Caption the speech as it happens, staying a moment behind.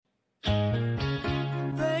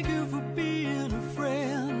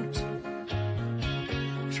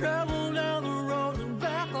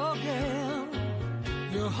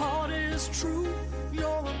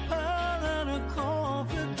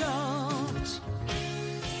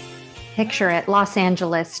Picture it, Los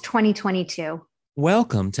Angeles, 2022.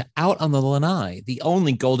 Welcome to Out on the Lanai, the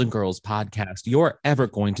only Golden Girls podcast you're ever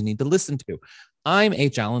going to need to listen to. I'm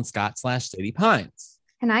H. Alan Scott / Sadie Pines.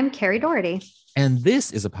 And I'm Carrie Doherty. And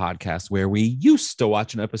this is a podcast where we used to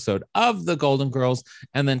watch an episode of the Golden Girls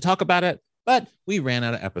and then talk about it, but we ran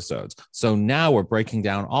out of episodes. So now we're breaking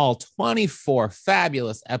down all 24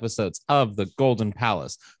 fabulous episodes of The Golden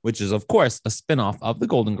Palace, which is, of course, a spinoff of The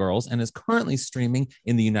Golden Girls and is currently streaming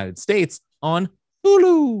in the United States on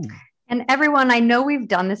Hulu. And everyone, I know we've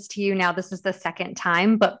done this to you now. This is the second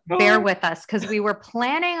time, but bear with us because we were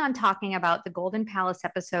planning on talking about the Golden Palace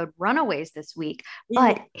episode Runaways this week.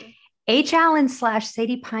 But H. Allen /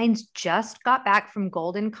 Sadie Pines just got back from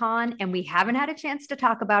Golden Con and we haven't had a chance to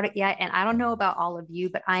talk about it yet. And I don't know about all of you,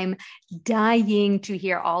 but I'm dying to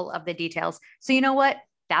hear all of the details. So you know what?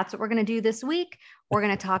 That's what we're going to do this week. We're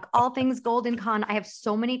going to talk all things Golden Con. I have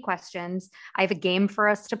so many questions. I have a game for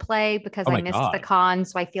us to play because I missed the con.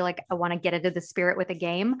 So I feel like I want to get into the spirit with a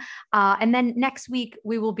game. And then next week,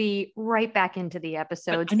 we will be right back into the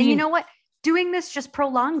episodes. And you know what? Doing this just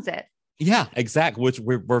prolongs it. Yeah, exactly. Which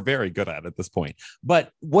we're very good at this point.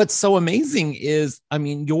 But what's so amazing is, I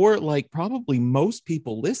mean, you're like probably most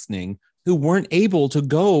people listening who weren't able to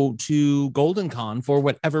go to Golden Con for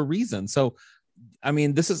whatever reason. So I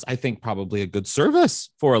mean, this is, I think, probably a good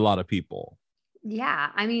service for a lot of people.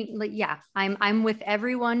 Yeah. I mean, I'm with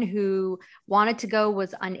everyone who wanted to go,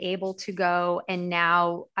 was unable to go. And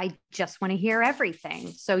now I just want to hear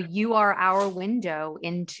everything. So you are our window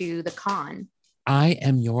into the con. I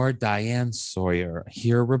am your Diane Sawyer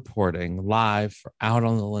here reporting live for Out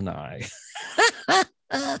on the Lanai.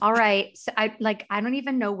 All right. So I don't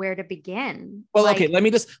even know where to begin. Well, okay, let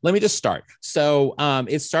me just start. So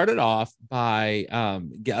it started off by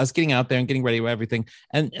us getting out there and getting ready with everything.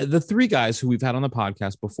 And the three guys who we've had on the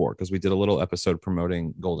podcast before, because we did a little episode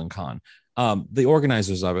promoting Golden Con, the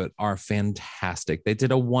organizers of it are fantastic. They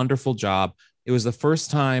did a wonderful job. It was the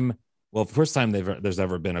first time there's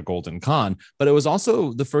ever been a Golden Con, but it was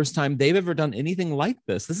also the first time they've ever done anything like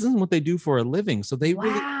this. This isn't what they do for a living. So they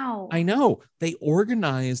I know they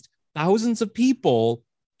organized thousands of people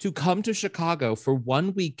to come to Chicago for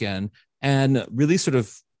one weekend and really sort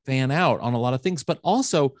of fan out on a lot of things, but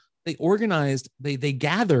also they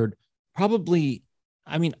gathered probably,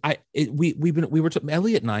 I mean,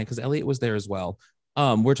 Elliot and I, because Elliot was there as well.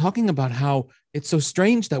 We're talking about how it's so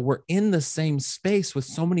strange that we're in the same space with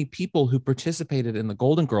so many people who participated in the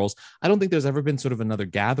Golden Girls. I don't think there's ever been sort of another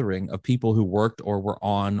gathering of people who worked or were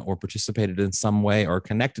on or participated in some way or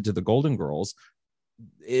connected to the Golden Girls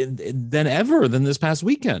than this past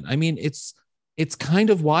weekend. I mean, it's kind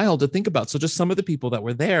of wild to think about. So just some of the people that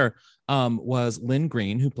were there was Lynn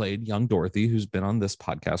Green, who played young Dorothy, who's been on this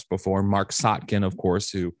podcast before. Mark Sotkin, of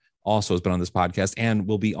course, who also has been on this podcast and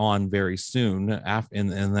will be on very soon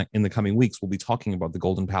in the coming weeks. We'll be talking about the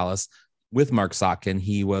Golden Palace with Mark Sotkin.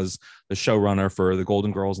 He was the showrunner for the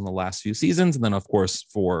Golden Girls in the last few seasons. And then, of course,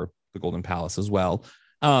 for the Golden Palace as well.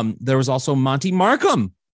 There was also Monty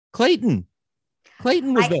Markham. Clayton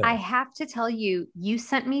was there. I have to tell you, you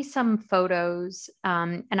sent me some photos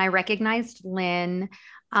and I recognized Lynn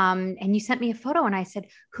and you sent me a photo and I said,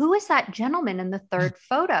 who is that gentleman in the third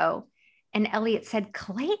photo? And Elliot said,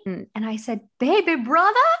 Clayton. And I said, baby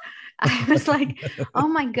brother. I was like, oh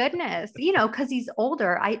my goodness, because he's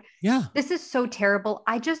older. This is so terrible.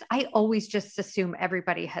 I always just assume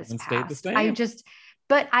everybody has passed.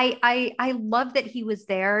 But I love that he was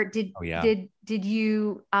there. Did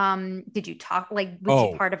you talk, like,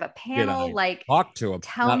 was he part of a panel? Talk to him.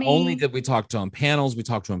 Not only did we talk to him panels, we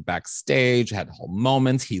talked to him backstage, had whole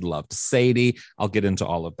moments. He loved Sadie. I'll get into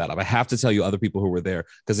all of that. I have to tell you other people who were there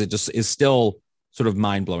because it just is still sort of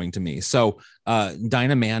mind blowing to me. So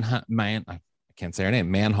Dinah I can't say her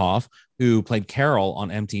name, Manhoff, who played Carol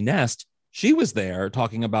on Empty Nest. She was there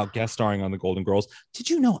talking about guest starring on the Golden Girls. Did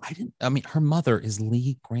you know? Her mother is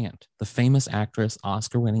Lee Grant, the famous actress,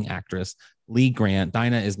 Oscar-winning actress, Lee Grant.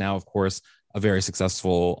 Dinah is now, of course, a very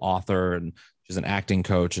successful author and she's an acting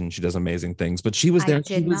coach and she does amazing things. But she was there. I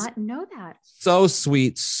did not know that. So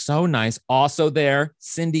sweet, so nice. Also there,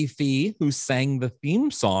 Cindy Fee, who sang the theme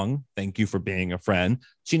song, Thank You for Being a Friend.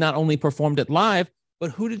 She not only performed it live,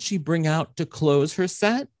 but who did she bring out to close her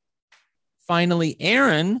set? Finally,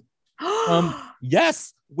 Aaron.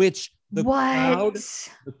 Yes, which the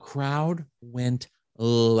crowd went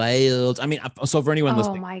wild. I mean, so for anyone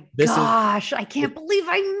listening, oh my gosh, I can't believe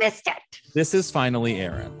I missed it. This is finally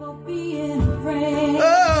Aaron. Oh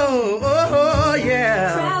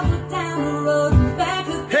yeah.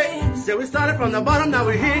 Hey, so we started from the bottom, now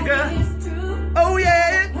we're here, girl. Oh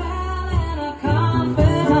yeah.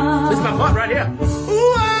 This is my part right here.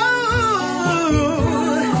 Ooh, oh.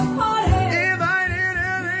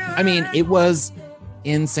 I mean, it was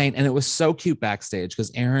insane. And it was so cute backstage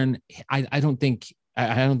because Aaron, I don't think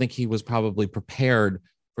he was probably prepared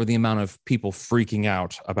for the amount of people freaking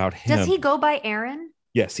out about him. Does he go by Aaron?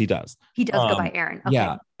 Yes, he does. He does go by Aaron. Okay.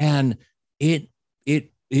 Yeah. And it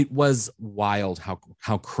was wild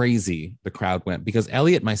how crazy the crowd went because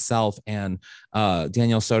Elliot, myself, and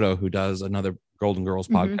Danielle Soto, who does another Golden Girls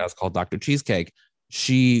podcast called Dr. Cheesecake,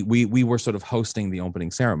 we were sort of hosting the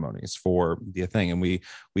opening ceremonies for the thing, and we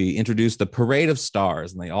introduced the parade of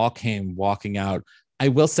stars, and they all came walking out. I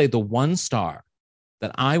will say the one star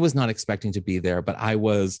that I was not expecting to be there, but I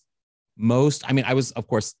was of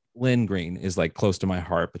course, Lynn Green is like close to my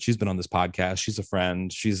heart, but she's been on this podcast. She's a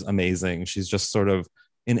friend. She's amazing. She's just sort of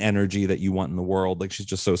an energy that you want in the world. Like, she's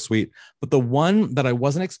just so sweet. But the one that I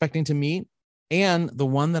wasn't expecting to meet, and the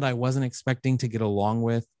one that I wasn't expecting to get along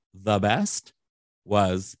with the best,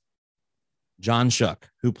 was John Shook,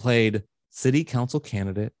 who played city council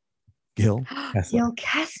candidate Gil Kessler. Gil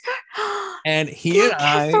Kessler? And Gil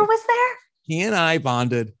Kessler was there? He and I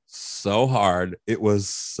bonded so hard. It was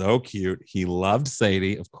so cute. He loved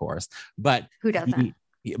Sadie, of course, but who doesn't?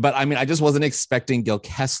 But I mean, I just wasn't expecting Gil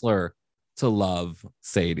Kessler to love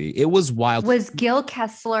Sadie. It was wild. Was Gil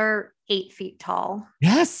Kessler 8 feet tall?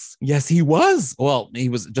 Yes, he was. Well, he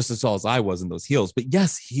was just as tall as I was in those heels, but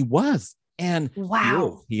yes, he was. And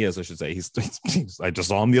wow, he is. I should say he's I just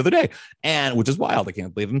saw him the other day, and which is wild. I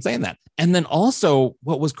can't believe I'm saying that. And then also,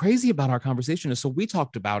 what was crazy about our conversation is, so we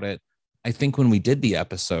talked about it, I think, when we did the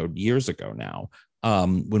episode years ago now,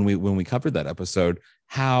 when we covered that episode,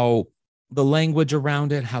 how the language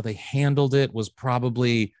around it, how they handled it was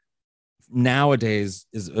probably nowadays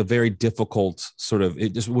is a very difficult sort of,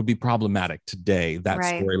 it just would be problematic today, that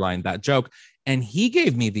storyline, that joke. And he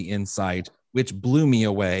gave me the insight, which blew me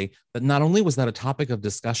away, that not only was that a topic of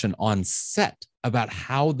discussion on set about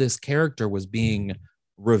how this character was being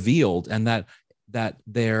revealed, and that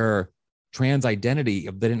their trans identity,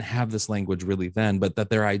 they didn't have this language really then, but that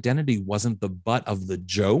their identity wasn't the butt of the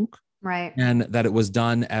joke. Right. And that it was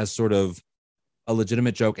done as sort of a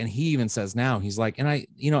legitimate joke. And he even says now, he's like, and I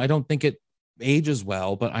don't think it ages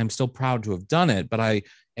well, but I'm still proud to have done it. But I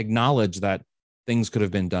acknowledge that things could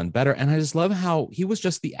have been done better. And I just love how he was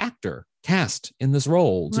just the actor cast in this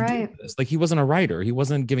role to do this. Like, he wasn't a writer. He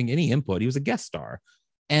wasn't giving any input. He was a guest star.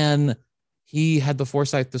 And he had the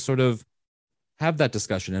foresight to sort of have that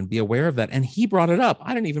discussion and be aware of that. And he brought it up.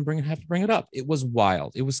 I didn't even have to bring it up. It was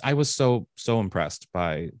wild. I was so impressed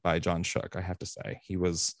by John Shook. I have to say, he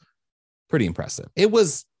was pretty impressive. It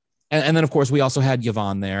was, and then of course we also had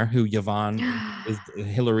Yvonne there, who Yvonne is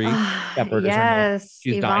Hillary Shepard. Yes,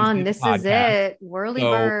 Yvonne, this is it. Whirly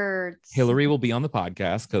birds. Hillary will be on the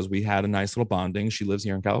podcast because we had a nice little bonding. She lives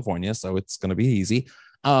here in California, so it's going to be easy.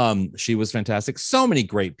 She was fantastic. So many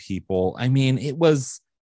great people. I mean, it was,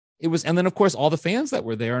 and then of course all the fans that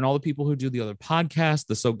were there and all the people who do the other podcasts,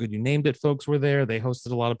 the So Good You Named It folks were there. They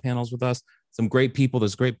hosted a lot of panels with us. Some great people.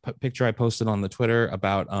 There's a great picture I posted on the Twitter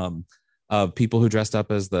about of people who dressed up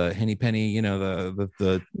as the Henny Penny,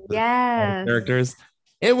 the characters.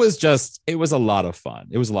 It was a lot of fun.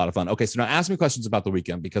 It was a lot of fun. Okay, so now ask me questions about the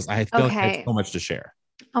weekend, because I feel like I have so much to share.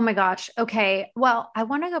 Oh my gosh. Okay. Well, I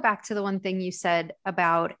want to go back to the one thing you said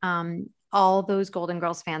about all those Golden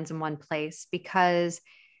Girls fans in one place, because,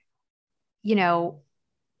 you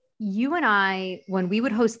and I, when we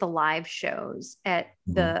would host the live shows at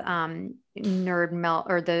the Nerd Melt,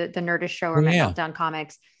 or the Nerdist show, or Meltdown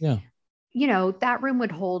Comics, that room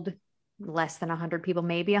would hold less than 100 people,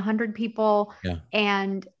 maybe 100 people. Yeah.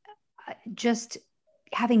 And just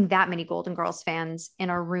having that many Golden Girls fans in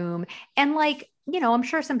a room, and I'm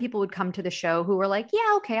sure some people would come to the show who were like,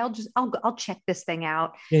 yeah, okay, I'll check this thing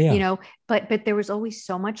out, but there was always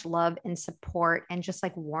so much love and support and just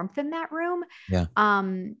like warmth in that room. Yeah.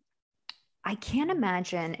 I can't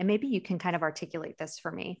imagine, and maybe you can kind of articulate this for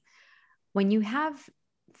me, when you have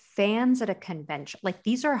fans at a convention, like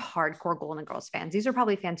these are hardcore Golden Girls fans. These are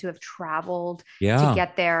probably fans who have traveled to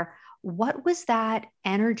get there. What was that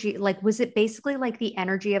energy like? Was it basically like the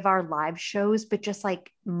energy of our live shows, but just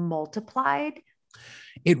like multiplied?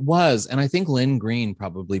 It was. And I think Lynn Green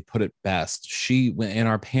probably put it best. She, in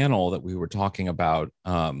our panel that we were talking about,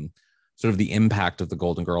 sort of the impact of the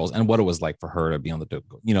Golden Girls and what it was like for her to be on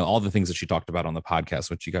the, all the things that she talked about on the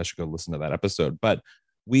podcast, which you guys should go listen to that episode. But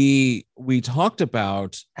we talked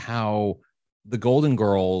about how the Golden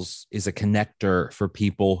Girls is a connector for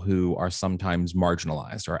people who are sometimes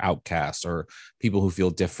marginalized or outcasts, or people who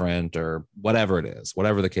feel different, or whatever it is,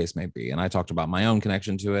 whatever the case may be. And I talked about my own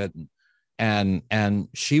connection to it. And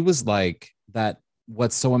she was like, that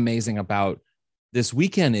what's so amazing about this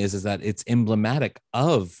weekend is that it's emblematic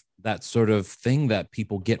of that sort of thing that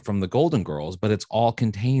people get from the Golden Girls, but it's all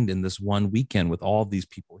contained in this one weekend with all these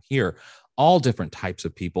people here, all different types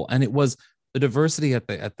of people. And it was the diversity at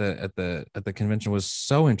the convention was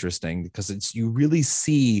so interesting because it's, you really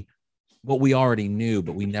see what we already knew,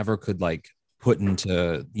 but we never could like put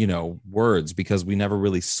into, you know, words because we never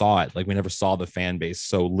really saw it. Like we never saw the fan base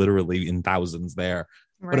so literally in thousands there,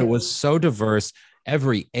 but it was so diverse,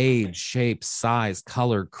 every age, shape, size,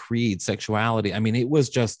 color, creed, sexuality. I mean, it was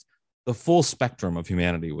just the full spectrum of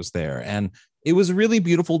humanity was there. And it was really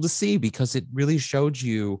beautiful to see because it really showed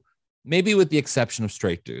you, maybe with the exception of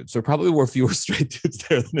straight dudes, there probably were fewer straight dudes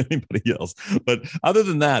there than anybody else. But other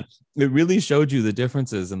than that, it really showed you the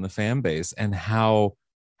differences in the fan base and how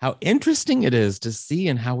interesting it is to see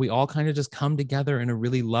and how we all kind of just come together in a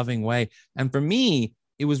really loving way. And for me,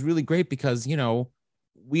 it was really great because, you know,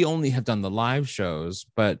 we only have done the live shows,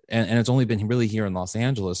 but and it's only been really here in Los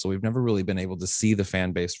Angeles. So we've never really been able to see the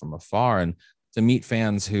fan base from afar and to meet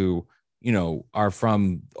fans who, you know, are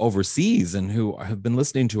from overseas and who have been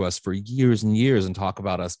listening to us for years and years and talk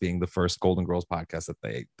about us being the first Golden Girls podcast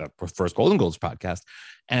the first Golden Girls podcast,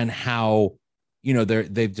 and how, you know,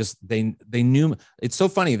 they knew. It's so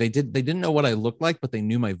funny. They didn't know what I looked like, but they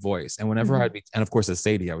knew my voice. And whenever I'd be, and of course as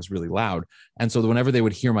Sadie, I was really loud. And so whenever they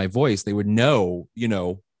would hear my voice, they would know, you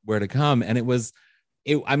know, where to come. And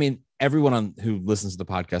I mean, everyone who listens to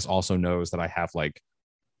the podcast also knows that I have like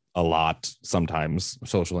a lot, sometimes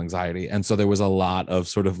social anxiety. And so there was a lot of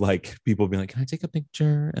sort of like people being like, can I take a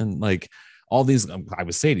picture? And like all these, I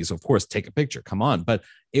was Sadie. So of course, take a picture, come on. But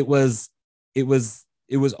it was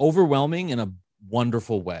overwhelming in a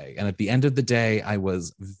wonderful way. And at the end of the day, I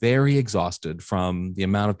was very exhausted from the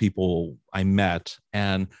amount of people I met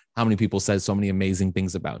and how many people said so many amazing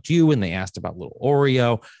things about you. And they asked about little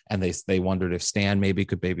Oreo, and they wondered if Stan maybe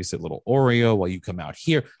could babysit little Oreo while you come out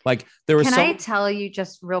here. Like there was. Can I tell you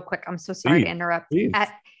just real quick? I'm so sorry to interrupt.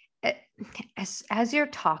 As you're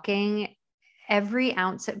talking, every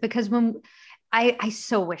ounce, because when I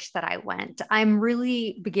so wish that I went. I'm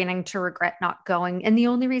really beginning to regret not going. And the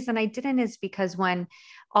only reason I didn't is because when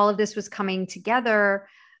all of this was coming together,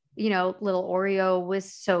 you know, little Oreo was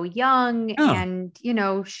so young and, you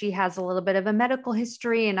know, she has a little bit of a medical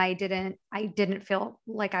history, and I didn't feel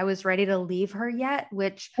like I was ready to leave her yet,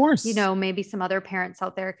 which, you know, maybe some other parents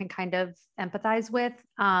out there can kind of empathize with.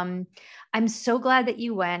 I'm so glad that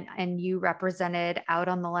you went and you represented Out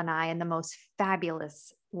on the Lanai in the most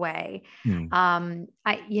fabulous way. My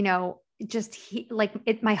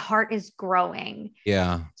heart is growing.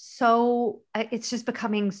 Yeah. So it's just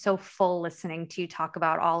becoming so full listening to you talk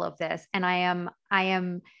about all of this. And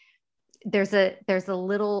there's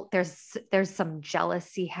some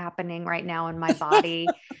jealousy happening right now in my body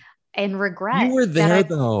and regret. You were there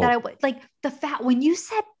though. Like the fact when you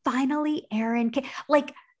said finally Aaron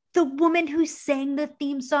like the woman who sang the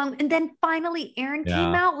theme song, and then finally Aaron came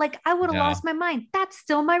out, like I would have lost my mind. That's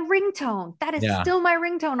still my ringtone. That is still my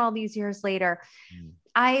ringtone all these years later.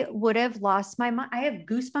 I would have lost my mind. I have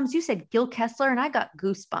goosebumps. You said Gil Kessler and I got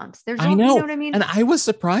goosebumps. I know. You know what I mean? And I was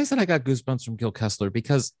surprised that I got goosebumps from Gil Kessler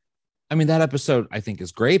because I mean, that episode I think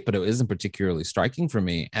is great, but it isn't particularly striking for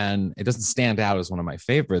me. And it doesn't stand out as one of my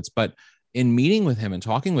favorites, but in meeting with him and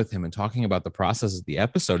talking about the process of the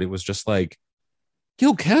episode, it was just like,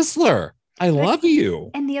 Gil Kessler, I love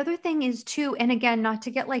you. And the other thing is too, and again, not to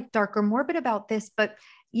get like dark or morbid about this, but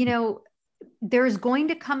you know, there's going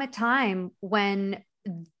to come a time when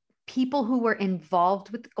people who were involved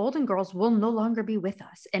with the Golden Girls will no longer be with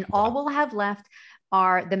us. And all we'll have left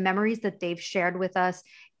are the memories that they've shared with us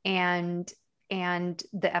and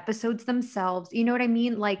the episodes themselves, you know what I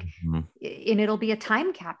mean? Like, and it'll be a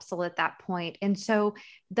time capsule at that point. And so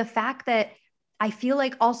the fact that I feel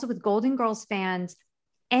like also with Golden Girls fans,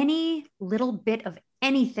 any little bit of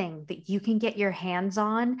anything that you can get your hands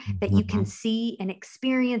on, that you can see and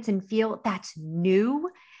experience and feel that's new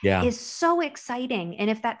is so exciting. And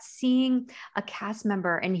if that's seeing a cast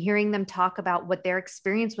member and hearing them talk about what their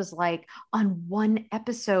experience was like on one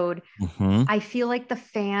episode, I feel like the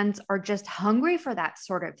fans are just hungry for that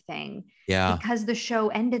sort of thing. Yeah. Because the show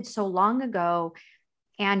ended so long ago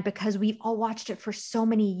and because we've all watched it for so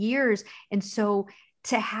many years. And so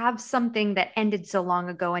to have something that ended so long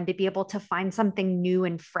ago and to be able to find something new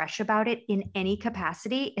and fresh about it in any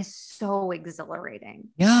capacity is so exhilarating.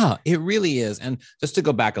 Yeah, it really is. And just to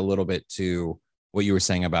go back a little bit to what you were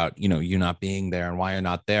saying about, you know, you not being there and why you're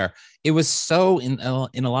not there. It was so in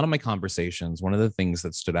a lot of my conversations, one of the things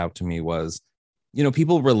that stood out to me was, you know,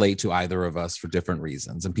 people relate to either of us for different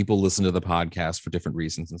reasons, and people listen to the podcast for different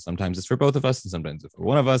reasons. And sometimes it's for both of us, and sometimes it's for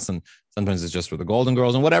one of us, and sometimes it's just for the Golden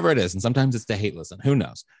Girls and whatever it is. And sometimes it's to hate listen, who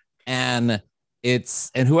knows? And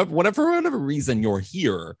and whatever reason you're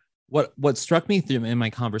here, what struck me in my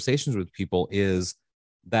conversations with people is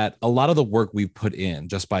that a lot of the work we've put in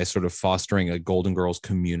just by sort of fostering a Golden Girls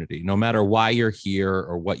community, no matter why you're here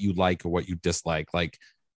or what you like or what you dislike, like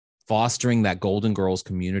fostering that Golden Girls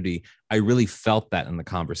community, I really felt that in the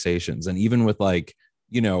conversations. And even with like,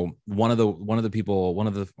 one of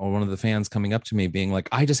the fans coming up to me being like,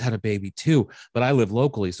 I just had a baby too, but I live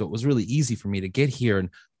locally, so it was really easy for me to get here. And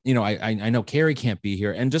I know Carrie can't be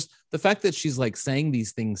here. And just the fact that she's like saying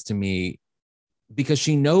these things to me because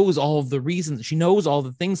she knows all of the reasons, she knows all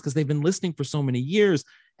the things because they've been listening for so many years.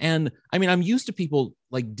 And I mean, I'm used to people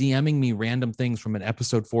like DMing me random things from an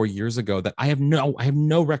episode 4 years ago that I have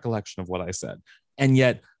no recollection of what I said. And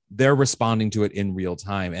yet they're responding to it in real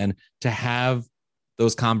time. And to have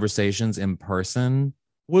those conversations in person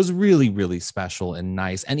was really, really special and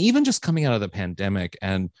nice. And even just coming out of the pandemic,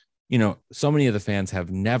 and so many of the fans have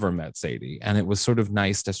never met Sadie, and it was sort of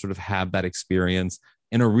nice to sort of have that experience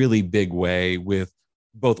in a really big way with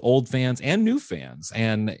both old fans and new fans.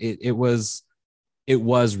 And it was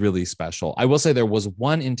really special. I will say there was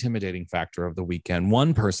one intimidating factor of the weekend,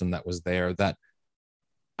 one person that was there that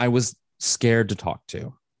I was scared to talk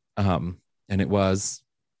to. And it was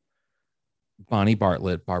Bonnie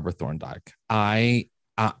Bartlett, Barbara Thorndike.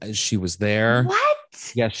 She was there. What?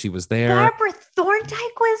 Yes, she was there. Barbara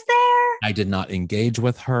Thorndike was there? I did not engage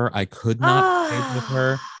with her. I could not engage with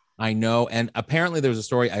her. I know. And apparently there's a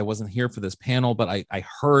story. I wasn't here for this panel, but I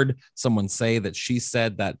heard someone say that she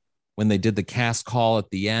said that when they did the cast call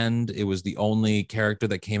at the end, it was the only character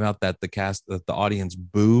that came out that the audience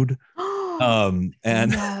booed. And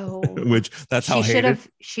no. Which that's how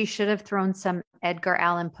she should have thrown some Edgar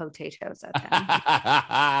Allan potatoes at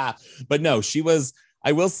them. But no,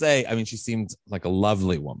 I will say, I mean, she seemed like a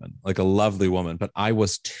lovely woman, but I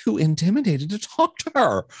was too intimidated to talk to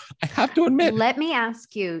her. I have to admit. Let me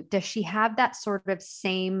ask you, does she have that sort of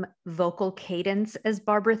same vocal cadence as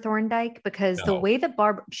Barbara Thorndike? Because the way that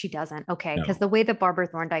she doesn't. Okay. Because the way that Barbara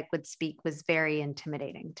Thorndike would speak was very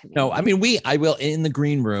intimidating to me. No, I mean, in the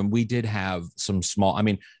green room, we did have some small,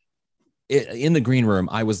 in the green room,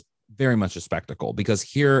 I was very much a spectacle because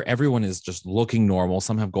here everyone is just looking normal.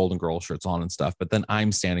 Some have Golden Girl shirts on and stuff, but then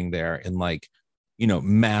I'm standing there in like,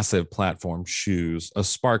 massive platform shoes, a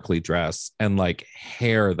sparkly dress, and like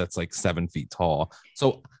hair that's like 7 feet tall.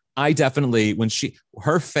 So I definitely,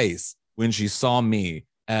 her face when she saw me,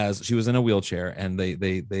 as she was in a wheelchair and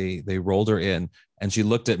they rolled her in and she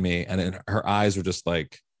looked at me and her eyes were just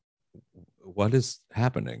like, what is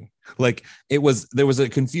happening? Like there was a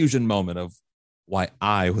confusion moment of why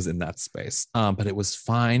I was in that space. But it was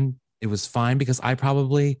fine. It was fine because I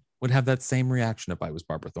probably would have that same reaction if I was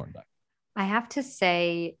Barbara Thorndike. I have to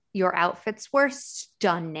say your outfits were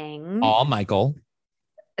stunning. Oh, Michael.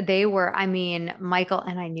 They were, Michael,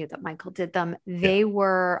 and I knew that Michael did them. They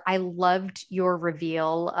were, I loved your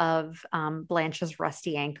reveal of Blanche's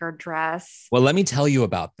rusty anchor dress. Well, let me tell you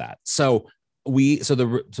about that. So there's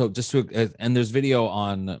video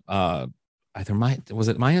on, either was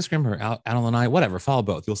it my Instagram or Adel and I, whatever, follow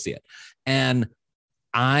both, you'll see it. And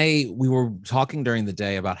we were talking during the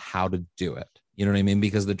day about how to do it. You know what I mean?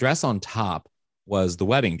 Because the dress on top was the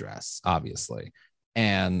wedding dress, obviously,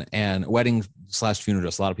 and wedding/funeral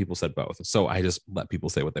dress. A lot of people said both. So I just let people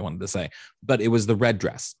say what they wanted to say, but it was the red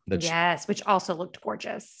dress. Which also looked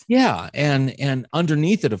gorgeous. Yeah. And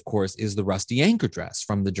underneath it, of course, is the rusty anchor dress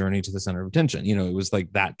from The Journey to the Center of Attention. It was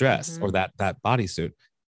like that dress or that bodysuit.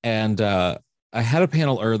 And I had a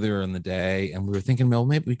panel earlier in the day and we were thinking, well,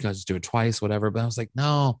 maybe we could just do it twice, whatever. But I was like,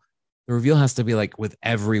 no, the reveal has to be like with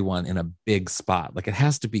everyone in a big spot. Like it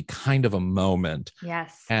has to be kind of a moment.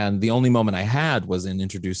 Yes. And the only moment I had was in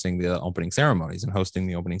introducing the opening ceremonies and hosting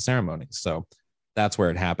the opening ceremonies. So that's where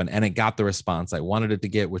it happened. And it got the response I wanted it to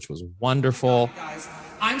get, which was wonderful. Guys,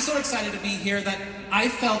 I'm so excited to be here that I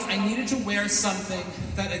felt I needed to wear something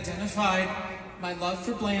that identified my love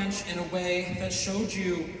for Blanche in a way that showed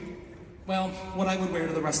you, well, what I would wear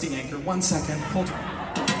to the rusty anchor. 1 second, hold on.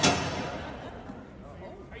 Are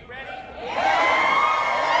you ready?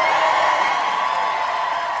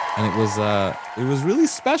 And it was really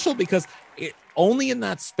special because only in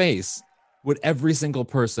that space would every single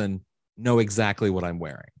person know exactly what I'm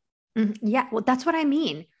wearing. Mm-hmm. Yeah, well, that's what I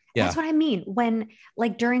mean. Yeah. That's what I mean when,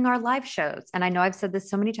 like, during our live shows, and I know I've said this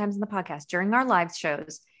so many times in the podcast, during our live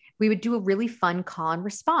shows, we would do a really fun call and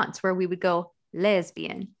response where we would go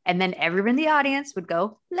lesbian, and then everyone in the audience would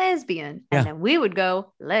go lesbian, and then we would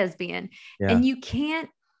go lesbian. And you can't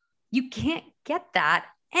get that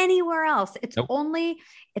anywhere else. It's Nope. only,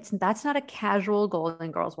 that's not a casual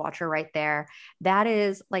Golden Girls watcher right there. That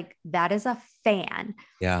is a fan.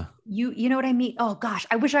 Yeah. You know what I mean? Oh gosh,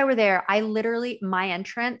 I wish I were there. I literally, my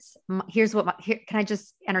entrance, here's what here, can I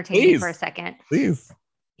just entertain you for a second? Please.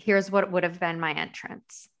 Here's what would have been my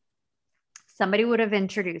entrance. Somebody would have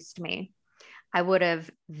introduced me. I would have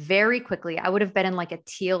I would have been in like a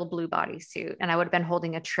teal blue bodysuit and I would have been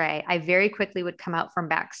holding a tray. I very quickly would come out from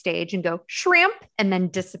backstage and go shrimp and then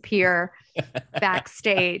disappear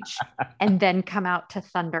backstage and then come out to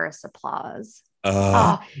thunderous applause.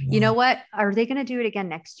 You know what? Are they going to do it again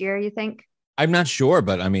next year, you think? I'm not sure,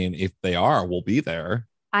 but I mean, if they are, we'll be there.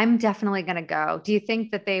 I'm definitely going to go. Do you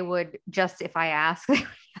think that they would, just if I ask?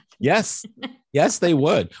 Yes. Yes, they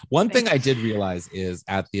would. One thing I did realize is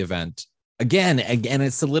at the event, again,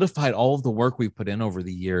 it solidified all of the work we've put in over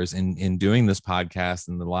the years in doing this podcast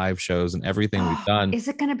and the live shows and everything we've done. Is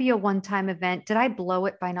it going to be a one-time event? Did I blow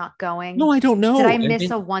it by not going? No, I don't know. Did I miss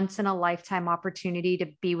a once in a lifetime opportunity to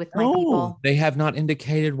be with my people? They have not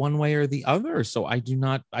indicated one way or the other. So I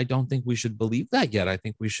don't think we should believe that yet. I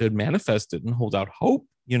think we should manifest it and hold out hope,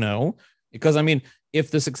 because I mean, if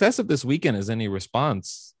the success of this weekend is any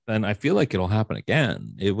response, then I feel like it'll happen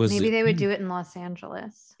again. Maybe they would do it in Los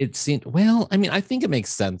Angeles. It seemed, well, I mean, I think it makes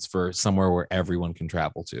sense for somewhere where everyone can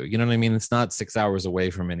travel to, you know what I mean? It's not 6 hours away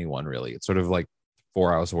from anyone really. It's sort of like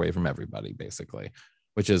 4 hours away from everybody basically,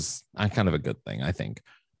 which is kind of a good thing, I think.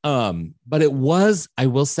 But I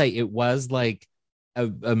will say it was like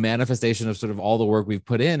a manifestation of sort of all the work we've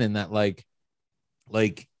put in that like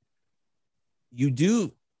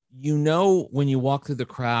when you walk through the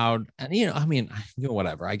crowd and I mean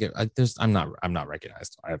whatever I'm not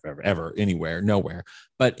recognized ever anywhere, nowhere,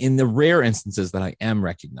 but in the rare instances that I am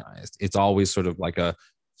recognized, it's always sort of like a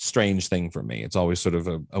strange thing for me. It's always sort of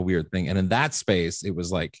a weird thing, and in that space it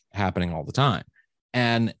was like happening all the time,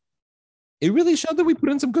 and it really showed that we put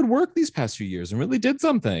in some good work these past few years and really did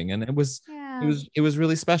something, and it was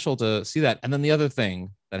really special to see that. And then the other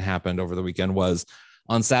thing that happened over the weekend was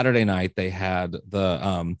on Saturday night, they had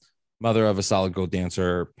the Mother of a Solid Gold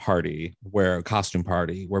Dancer costume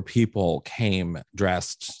party where people came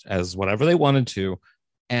dressed as whatever they wanted to.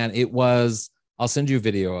 And I'll send you a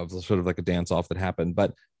video of sort of like a dance off that happened,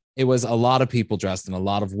 but it was a lot of people dressed in a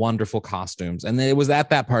lot of wonderful costumes. And it was at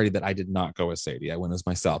that party that I did not go as Sadie. I went as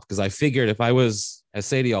myself because I figured if I was as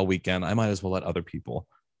Sadie all weekend, I might as well let other people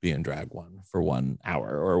be in drag for 1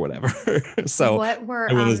 hour or whatever. So I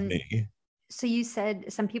went as me. So you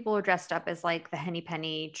said some people were dressed up as like the Henny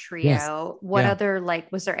Penny trio. Yes. What other,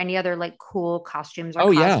 was there any other like cool costumes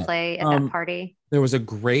or cosplay at that party? There was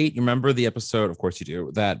you remember the episode, of course you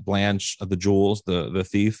do, that Blanche of the Jewels, the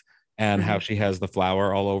thief, and how she has the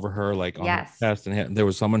flower all over her, like on her chest. And there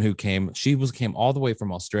was someone who came all the way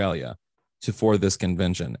from Australia for this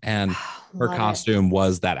convention. And her costume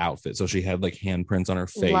was that outfit. So she had like handprints on her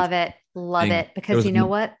face. Love it. Because you know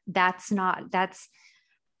what? That's not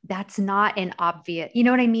an obvious, you know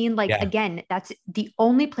what I mean? Again, that's the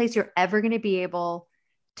only place you're ever going to be able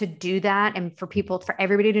to do that. And for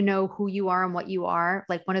everybody to know who you are and what you are,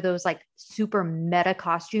 like one of those like super meta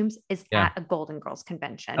costumes is at a Golden Girls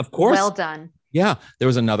convention. Of course. Well done. Yeah. There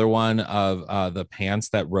was another one of the pants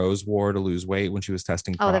that Rose wore to lose weight when she was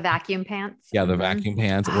testing. Oh, the vacuum pants. Yeah. The vacuum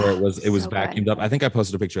pants where it was vacuumed up. I think I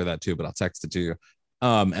posted a picture of that too, but I'll text it to you.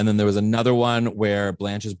 And then there was another one where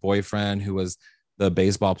Blanche's boyfriend, who was the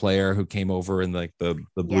baseball player who came over in like the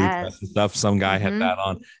blue dress and stuff. Some guy had that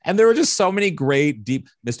on. And there were just so many great deep,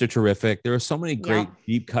 Mr. Terrific. There were so many great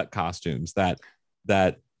deep cut costumes that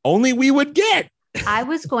only we would get. I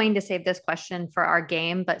was going to save this question for our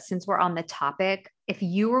game, but since we're on the topic, if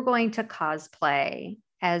you were going to cosplay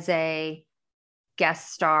as a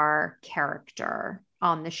guest star character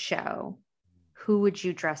on the show, who would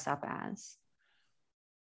you dress up as?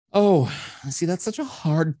 Oh, see, that's such a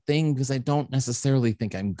hard thing because I don't necessarily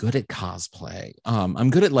think I'm good at cosplay. I'm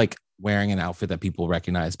good at like wearing an outfit that people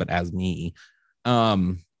recognize, but as me.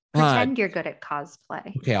 Pretend you're good at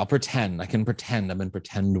cosplay. Okay, I'll pretend. I can pretend. I'm in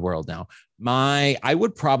pretend world now. I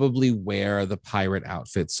would probably wear the pirate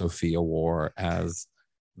outfit Sophia wore as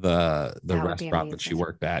the restaurant that she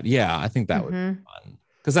worked at. Yeah, I think that would be fun.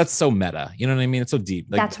 Because that's so meta, you know what I mean? It's so deep.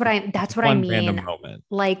 Like, that's what I mean. Random moment.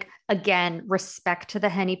 Like, again, respect to the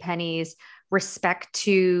Henny Pennies, respect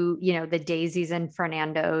to, the Daisies and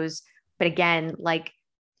Fernandos. But again, like,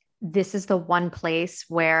 this is the one place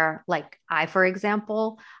where, like, for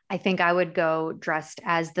example, I think I would go dressed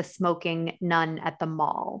as the smoking nun at the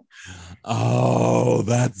mall. Oh,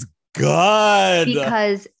 that's good.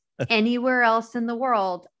 Because anywhere else in the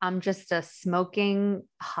world, I'm just a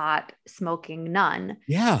hot smoking nun.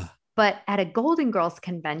 Yeah. But at a Golden Girls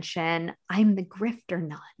convention, I'm the grifter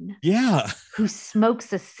nun. Yeah. Who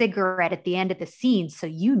smokes a cigarette at the end of the scene, so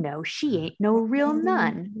you know she ain't no real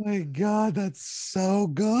nun. Oh my God, that's so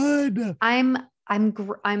good. I'm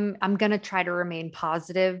gonna try to remain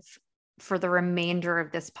positive for the remainder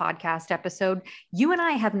of this podcast episode. You and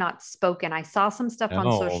I have not spoken. I saw some stuff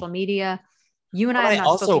on social media. You and I have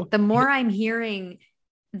not spoken. The more I'm hearing,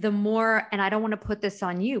 the more, and I don't want to put this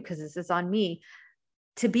on you because this is on me.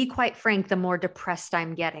 To be quite frank, the more depressed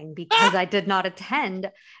I'm getting because I did not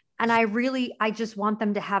attend. And I just want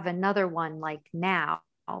them to have another one like now.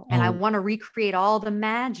 And I want to recreate all the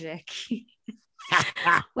magic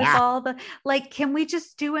with all the, like, can we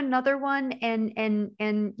just do another one? And,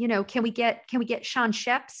 you know, can we get Sean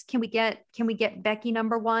Sheps? Can we get Becky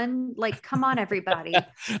 #1? Like, come on, everybody.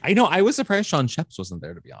 I know. I was surprised Sean Sheps wasn't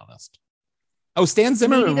there, to be honest. Oh, Stan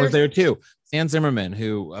Zimmerman was there too. Stan Zimmerman,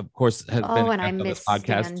 who of course has been on this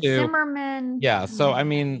podcast Stan too. Zimmerman. Yeah. So I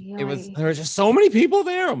mean, there was just so many people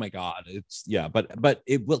there. Oh my God. But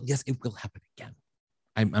it will happen again.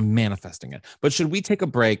 I'm manifesting it. But should we take a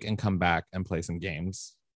break and come back and play some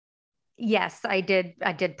games? Yes, I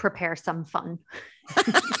did prepare some fun.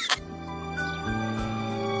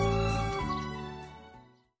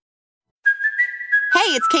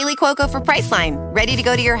 Hey, it's Kaylee Cuoco for Priceline. Ready to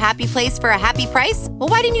go to your happy place for a happy price? Well,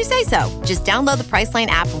 why didn't you say so? Just download the Priceline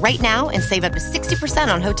app right now and save up to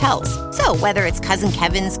 60% on hotels. So whether it's Cousin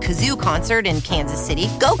Kevin's Kazoo Concert in Kansas City,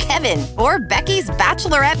 go Kevin, or Becky's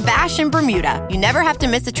Bachelorette Bash in Bermuda, you never have to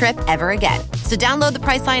miss a trip ever again. So download the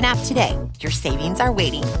Priceline app today. Your savings are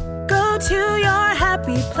waiting. Go to your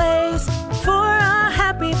happy place for a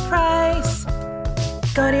happy price.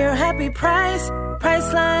 Go to your happy price,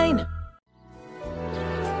 Priceline.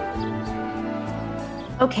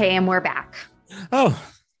 Okay, and we're back. Oh,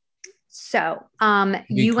 so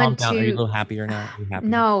you went to. Are you a little happier now?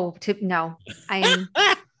 No,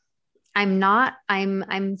 I'm not.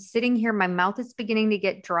 I'm sitting here. My mouth is beginning to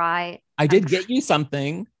get dry. I did get you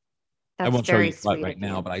something. That's I won't show you sweet right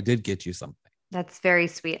now, but I did get you something. That's very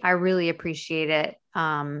sweet. I really appreciate it.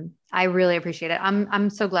 I really appreciate it.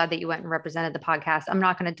 I'm so glad that you went and represented the podcast. I'm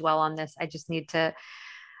not going to dwell on this. I just need to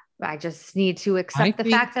accept the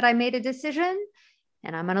fact that I made a decision.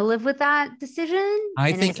 And I'm going to live with that decision.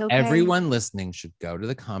 I think everyone listening should go to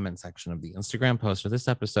the comment section of the Instagram post for this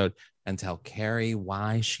episode and tell Carrie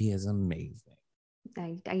why she is amazing.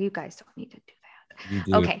 You guys don't need to do that. You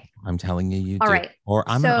do. Okay. I'm telling you, All do. right. Or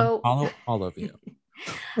I'm going to follow all of you.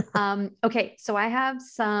 Okay. So I have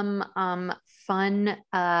some fun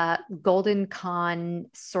Golden Con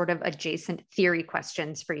sort of adjacent theory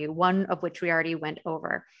questions for you, one of which we already went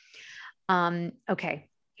over. Okay.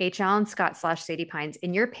 H. Alan Scott / Sadie Pines,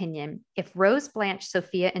 in your opinion, if Rose, Blanche,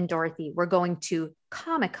 Sophia, and Dorothy were going to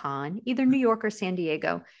Comic-Con, either New York or San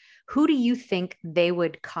Diego, who do you think they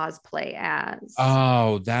would cosplay as?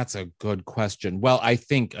 Oh, that's a good question. Well,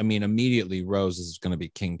 immediately Rose is going to be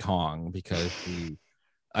King Kong because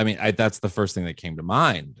that's the first thing that came to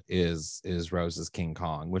mind is Rose's King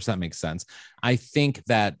Kong, which that makes sense. I think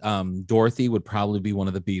that Dorothy would probably be one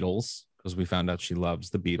of the Beatles, because we found out she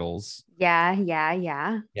loves the Beatles. Yeah.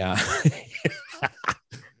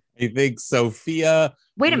 I think Sophia.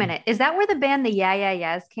 Wait a minute. Is that where the band the Yeah Yeah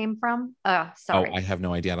Yeahs came from? Oh, sorry. Oh, I have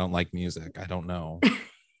no idea. I don't like music. I don't know.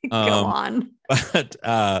 Go on. But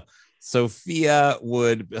Sophia's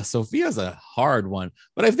a hard one,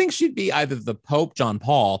 but I think she'd be either the Pope, John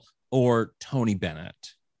Paul, or Tony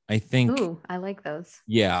Bennett. I think. Ooh, I like those.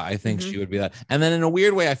 Yeah, I think she would be that. And then in a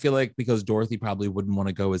weird way, I feel like because Dorothy probably wouldn't want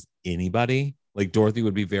to go as anybody, like Dorothy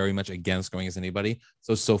would be very much against going as anybody.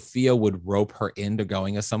 So Sophia would rope her into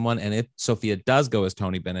going as someone. And if Sophia does go as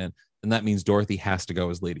Tony Bennett, then that means Dorothy has to go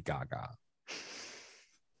as Lady Gaga.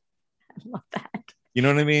 I love that. You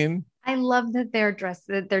know what I mean? I love that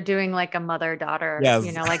they're doing like a mother-daughter, yes.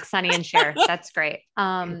 Like Sonny and Cher. That's great.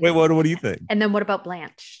 Wait, what do you think? And then what about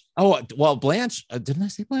Blanche? Oh, well, Blanche, didn't I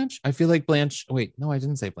say Blanche? I feel like Blanche, wait, no, I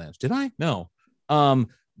didn't say Blanche. Did I? No.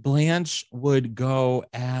 Blanche would go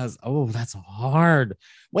as, that's hard.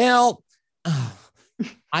 Well,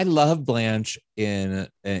 I love Blanche in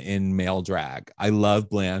male drag. I love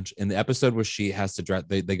Blanche in the episode where she has to dress.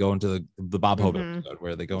 They go into the Bob Hope episode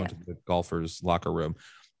where they go into the golfer's locker room,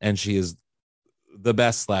 and she is the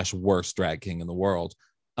best / worst drag king in the world.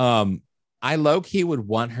 I low-key would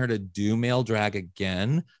want her to do male drag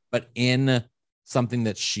again, but in something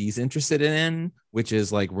that she's interested in, which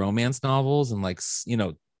is like romance novels and like,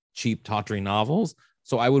 cheap, tawdry novels.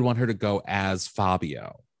 So I would want her to go as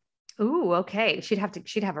Fabio. Ooh, okay. She'd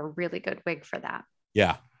have a really good wig for that.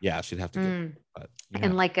 Yeah. Yeah, she'd have to get, but yeah.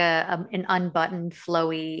 And like an unbuttoned,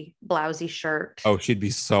 flowy, blousy shirt. Oh, she'd be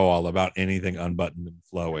so all about anything unbuttoned and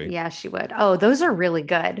flowy. Yeah, she would. Oh, those are really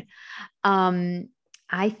good.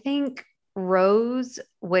 I think Rose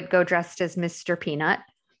would go dressed as Mr. Peanut.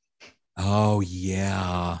 Oh,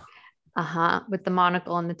 yeah. With the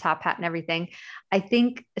monocle and the top hat and everything. I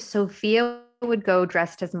think Sophia would go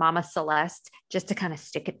dressed as Mama Celeste just to kind of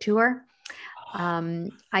stick it to her.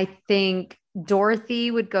 I think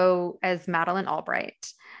Dorothy would go as Madeline Albright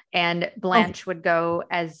and Blanche would go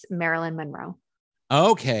as Marilyn Monroe.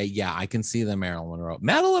 Okay. Yeah, I can see the Marilyn Monroe.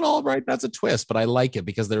 Madeline Albright, that's a twist, but I like it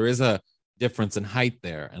because there is a difference in height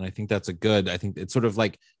there. And I think that's I think it's sort of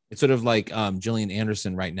like Gillian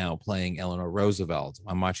Anderson right now playing Eleanor Roosevelt.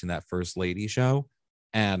 I'm watching that First Lady show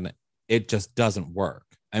and it just doesn't work.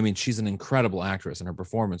 I mean, she's an incredible actress and her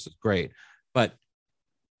performance is great, but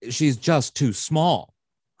she's just too small.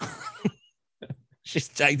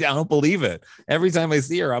 I don't believe it. Every time I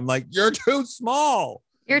see her, I'm like, you're too small.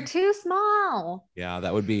 You're too small. Yeah,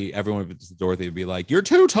 that would be everyone. If it's Dorothy, would be like, you're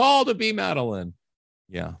too tall to be Madeline.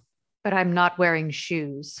 Yeah. But I'm not wearing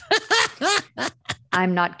shoes.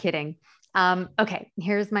 I'm not kidding. Okay,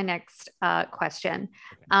 here's my next question.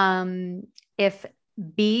 If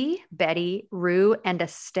Bea, Betty, Rue, and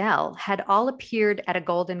Estelle had all appeared at a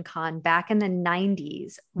Golden Con back in the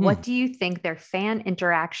 90s, what do you think their fan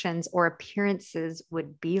interactions or appearances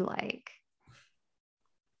would be like?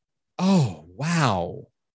 Oh, wow.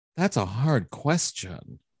 That's a hard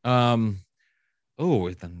question. In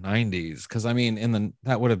the 90s. Because I mean,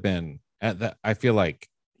 that would have been at that. I feel like,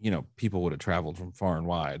 people would have traveled from far and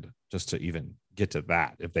wide just to even get to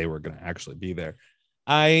that if they were going to actually be there.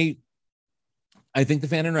 I think the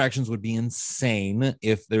fan interactions would be insane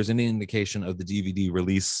if there's any indication of the DVD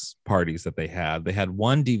release parties that they had. They had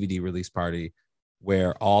one DVD release party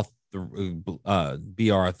where all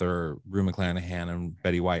B. Arthur, Rue McClanahan, and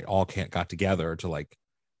Betty White all got together to like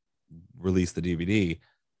release the DVD,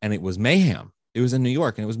 and it was mayhem. It was in New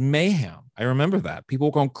York, and it was mayhem. I remember that. People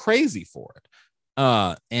were going crazy for it.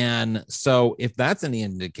 And so if that's any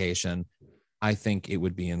indication, I think it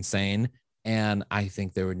would be insane. And I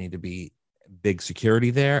think there would need to be big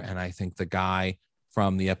security there. And I think the guy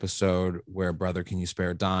from the episode where Brother, Can You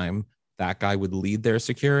Spare a Dime, that guy would lead their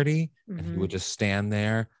security, and he would just stand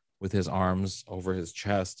there with his arms over his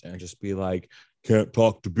chest and just be like, can't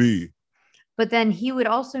talk to B. But then he would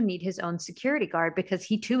also need his own security guard because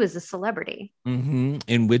he too is a celebrity.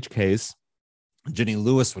 In which case, Jenny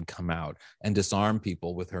Lewis would come out and disarm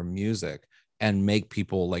people with her music and make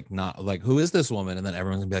people like, not like, who is this woman? And then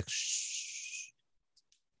everyone's gonna be like, shh.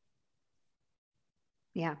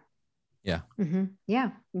 Yeah. Yeah.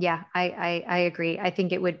 Yeah. I agree. I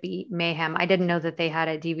think it would be mayhem. I didn't know that they had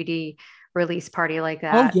a DVD release party like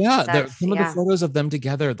that. Oh yeah. Some of the photos of them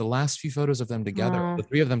together, the last few photos of them together, the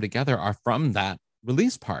three of them together are from that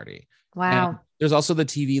release party. Wow. And there's also the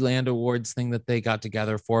TV Land Awards thing that they got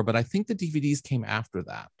together for, but I think the DVDs came after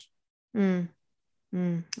that.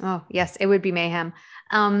 Oh yes, it would be mayhem.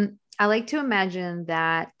 I like to imagine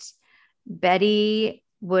that Betty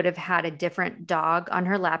would have had a different dog on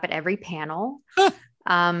her lap at every panel.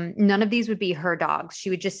 None of these would be her dogs.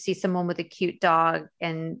 She would just see someone with a cute dog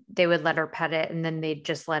and they would let her pet it. And then they'd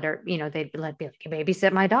just let her, they'd be like,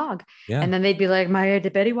 babysit my dog. Yeah. And then they'd be like,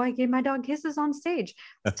 Betty White gave my dog kisses on stage.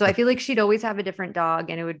 So I feel like she'd always have a different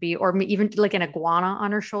dog, and it would be, or even like an iguana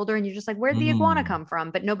on her shoulder. And you're just like, where'd the iguana come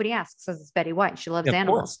from? But nobody asks, because it's Betty White. She loves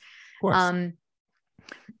animals. Of course.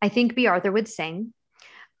 I think B. Arthur would sing.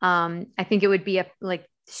 I think it would be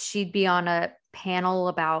she'd be on a panel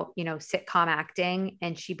about, sitcom acting,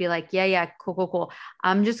 and she'd be like, yeah, cool.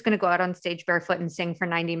 I'm just going to go out on stage barefoot and sing for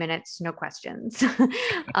 90 minutes. No questions.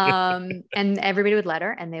 And everybody would let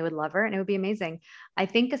her, and they would love her, and it would be amazing. I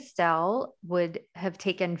think Estelle would have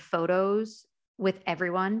taken photos with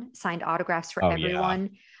everyone, signed autographs for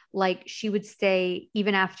everyone. Yeah. Like, she would stay,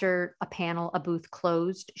 even after a panel, a booth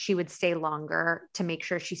closed, she would stay longer to make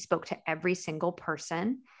sure she spoke to every single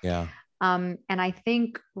person. Yeah. And I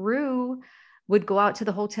think Rue would go out to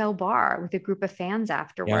the hotel bar with a group of fans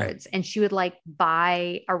afterwards, and she would like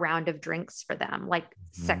buy a round of drinks for them, like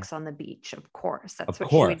Sex on the Beach. Of course, that's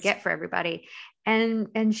what she would get for everybody.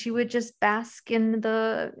 And she would just bask in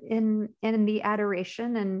the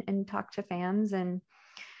adoration and talk to fans. And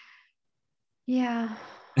yeah,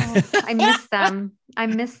 I miss them.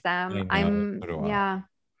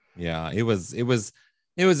 Yeah, it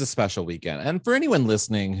was a special weekend. And for anyone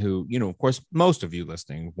listening who, of course, most of you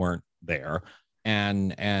listening weren't there.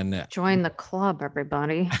 and join the club,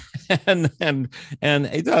 everybody. and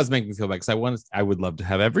it does make me feel bad because I would love to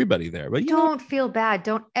have everybody there, but don't feel bad.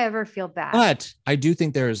 Don't ever feel bad. But I do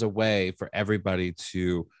think there is a way for everybody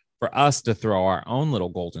for us to throw our own little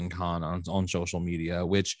Golden Con on social media,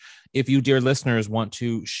 which if you, dear listeners, want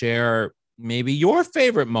to share maybe your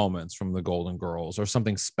favorite moments from the Golden Girls or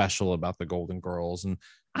something special about the Golden Girls. And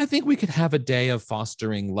I think we could have a day of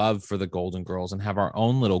fostering love for the Golden Girls and have our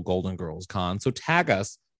own little Golden Girls Con. So tag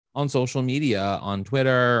us on social media, on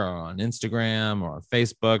Twitter or on Instagram or on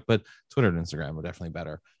Facebook, but Twitter and Instagram are definitely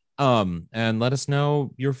better. And let us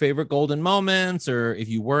know your favorite golden moments, or if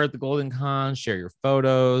you were at the Golden Con, share your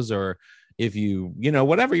photos, or if you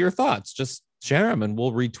whatever your thoughts, just share them and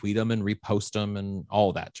we'll retweet them and repost them and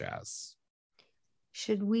all that jazz.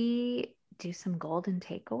 Should we do some golden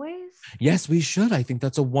takeaways? Yes, we should. I think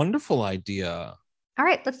that's a wonderful idea. All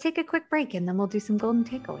right, let's take a quick break and then we'll do some golden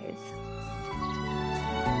takeaways.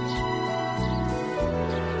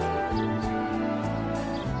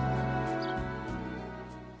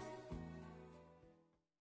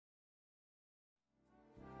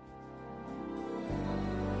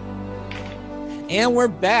 And we're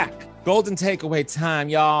back. Golden takeaway time,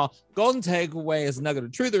 y'all. Golden takeaway is a nugget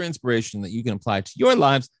of truth or inspiration that you can apply to your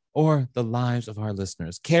lives or the lives of our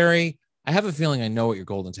listeners. Carrie, I have a feeling I know what your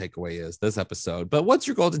golden takeaway is this episode, but what's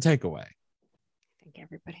your golden takeaway? I think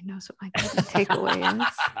everybody knows what my golden takeaway is.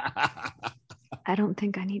 I don't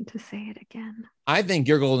think I need to say it again. I think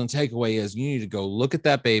your golden takeaway is you need to go look at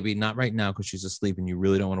that baby, not right now because she's asleep and you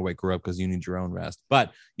really don't want to wake her up because you need your own rest,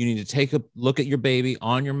 but you need to take a look at your baby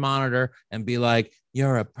on your monitor and be like,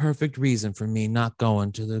 you're a perfect reason for me not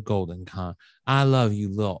going to the Golden Con. I love you,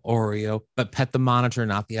 little Oreo, but pet the monitor,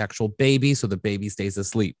 not the actual baby, so the baby stays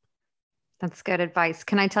asleep. That's good advice.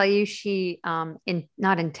 Can I tell you, she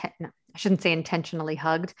I shouldn't say intentionally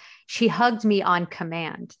hugged. She hugged me on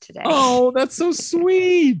command today. Oh, that's so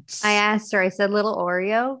sweet. I asked her, I said, little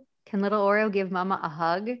Oreo, can little Oreo give mama a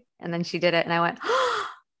hug? And then she did it. And I went, oh.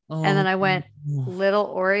 And then I went, little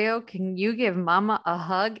Oreo, can you give mama a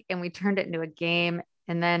hug? And we turned it into a game.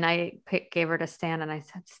 And then I gave her to Stan and I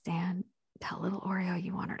said, Stan, tell little Oreo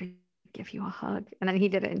you want her to give you a hug. And then he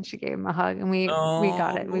did it and she gave him a hug and we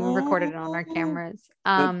got it. We recorded it on our cameras.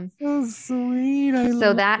 That's so sweet.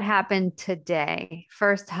 So that happened today.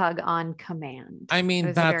 First hug on command. I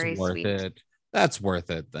mean, that's worth it. That's worth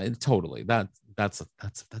it. Totally. That's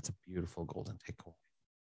a beautiful golden takeaway.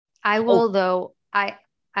 I will though.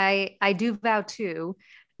 I do vow too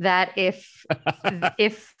that if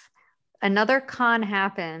another con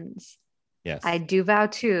happens, yes, I do vow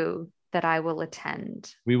too that I will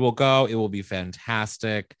attend. We will go. It will be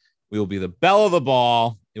fantastic. We will be the belle of the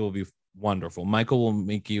ball. It will be wonderful. Michael will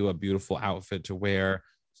make you a beautiful outfit to wear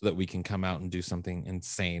so that we can come out and do something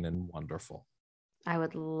insane and wonderful. I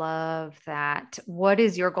would love that. What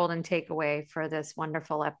is your golden takeaway for this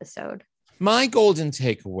wonderful episode? My golden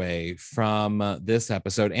takeaway from this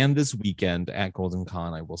episode and this weekend at Golden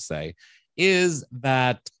Con, I will say, is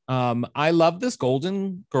that I love this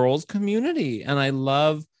Golden Girls community, and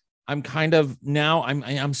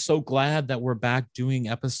I'm so glad that we're back doing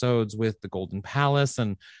episodes with the Golden Palace,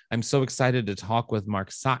 and I'm so excited to talk with Mark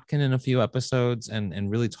Sotkin in a few episodes and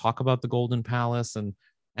really talk about the Golden Palace and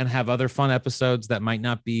have other fun episodes that might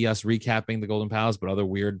not be us recapping the Golden Palace, but other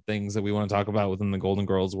weird things that we want to talk about within the Golden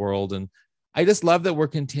Girls world. And I just love that we're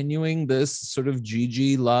continuing this sort of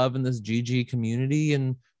GG love and this GG community,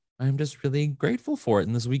 and I'm just really grateful for it.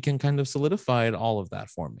 And this weekend kind of solidified all of that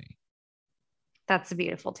for me. That's a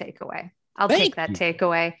beautiful takeaway. I'll take that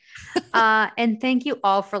takeaway. And thank you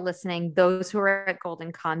all for listening. Those who are at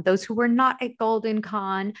Golden Con, those who were not at Golden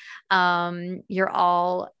Con, you're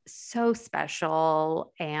all so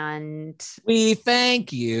special. And we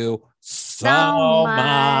thank you so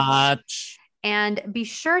much. And be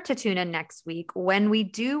sure to tune in next week when we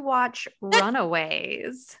do watch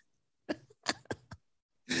Runaways.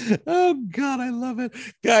 Oh God, I love it.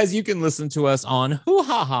 Guys, you can listen to us on Hoo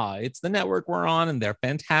Ha Ha. It's the network we're on and they're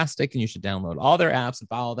fantastic, and you should download all their apps and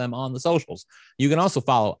follow them on the socials. You can also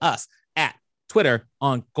follow us at Twitter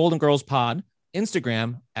on Golden Girls Pod,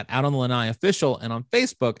 Instagram at Out on the Lanai Official, and on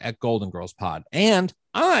Facebook at Golden Girls Pod. And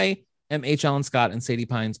I am H. Alan Scott and Sadie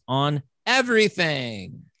Pines on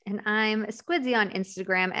everything. And I'm Squidsy on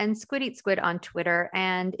Instagram and Squid Eat Squid on Twitter.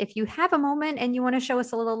 And if you have a moment and you want to show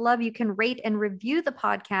us a little love, you can rate and review the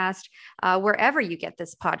podcast wherever you get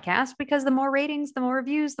this podcast, because the more ratings, the more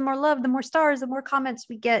reviews, the more love, the more stars, the more comments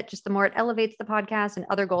we get, just the more it elevates the podcast and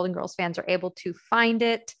other Golden Girls fans are able to find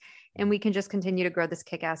it. And we can just continue to grow this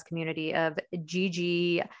kick-ass community of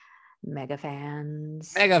GG mega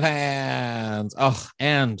fans. Mega fans. Oh,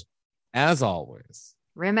 and as always,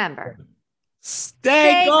 remember,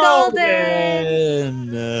 stay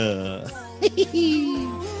golden.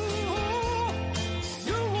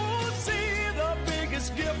 You won't see the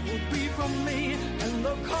biggest gift would be from me, and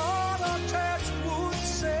the card attached would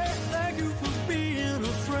say thank you for being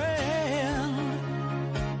a friend.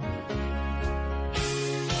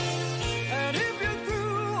 And if you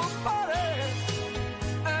threw a party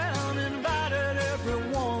and invited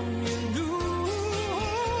everyone you knew,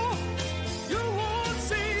 you won't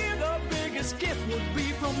see the biggest gift would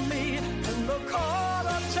be from me.